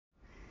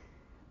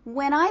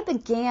When I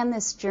began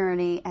this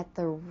journey at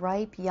the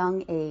ripe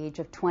young age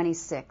of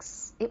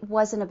 26, it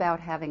wasn't about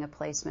having a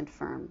placement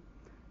firm,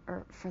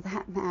 or for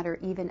that matter,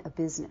 even a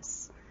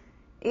business.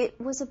 It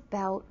was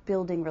about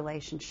building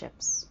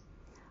relationships.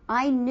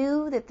 I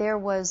knew that there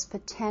was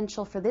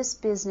potential for this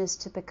business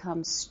to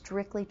become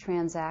strictly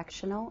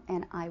transactional,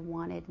 and I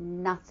wanted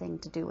nothing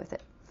to do with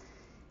it.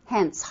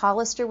 Hence,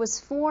 Hollister was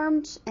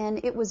formed,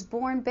 and it was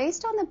born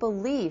based on the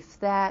belief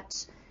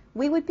that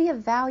we would be a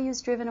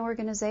values-driven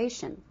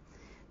organization.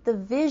 The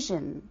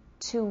vision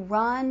to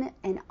run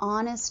an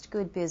honest,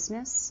 good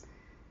business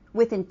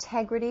with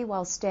integrity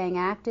while staying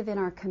active in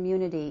our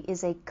community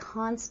is a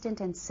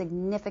constant and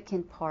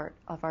significant part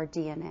of our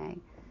DNA.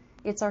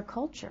 It's our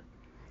culture.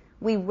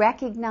 We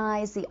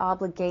recognize the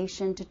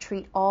obligation to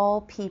treat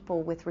all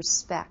people with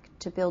respect,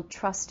 to build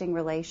trusting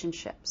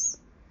relationships.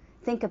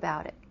 Think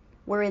about it.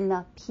 We're in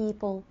the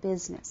people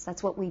business.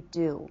 That's what we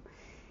do.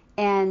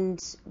 And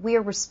we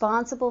are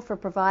responsible for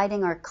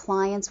providing our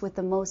clients with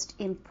the most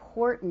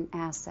important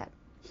asset,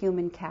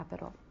 human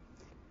capital.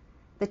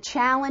 The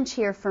challenge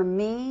here for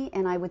me,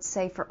 and I would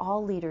say for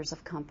all leaders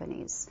of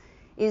companies,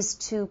 is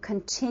to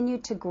continue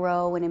to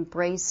grow and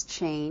embrace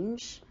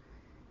change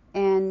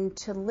and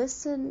to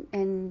listen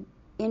and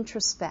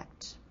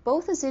introspect,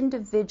 both as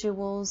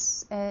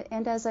individuals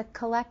and as a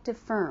collective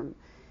firm,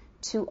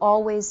 to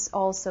always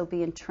also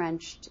be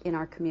entrenched in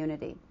our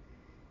community.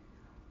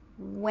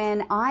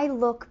 When I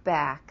look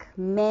back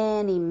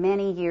many,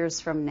 many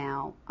years from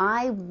now,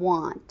 I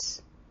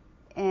want,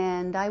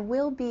 and I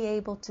will be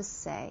able to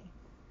say,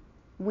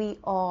 we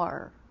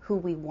are who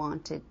we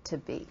wanted to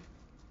be.